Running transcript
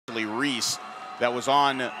Reese that was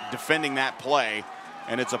on defending that play,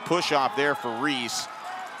 and it's a push-off there for Reese,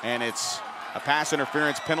 and it's a pass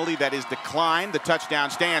interference penalty that is declined. The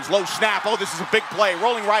touchdown stands. Low snap. Oh, this is a big play.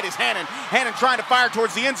 Rolling right is Hannon. Hannon trying to fire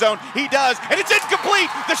towards the end zone. He does, and it's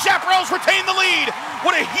incomplete. The Chaparrals retain the lead.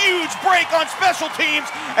 What a huge break on special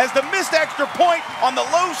teams as the missed extra point on the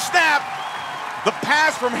low snap. The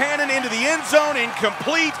pass from Hannon into the end zone,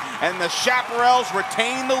 incomplete, and the Chaparrals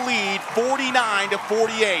retain the lead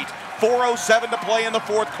 49-48. 4:07 to play in the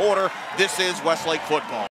fourth quarter. This is Westlake football.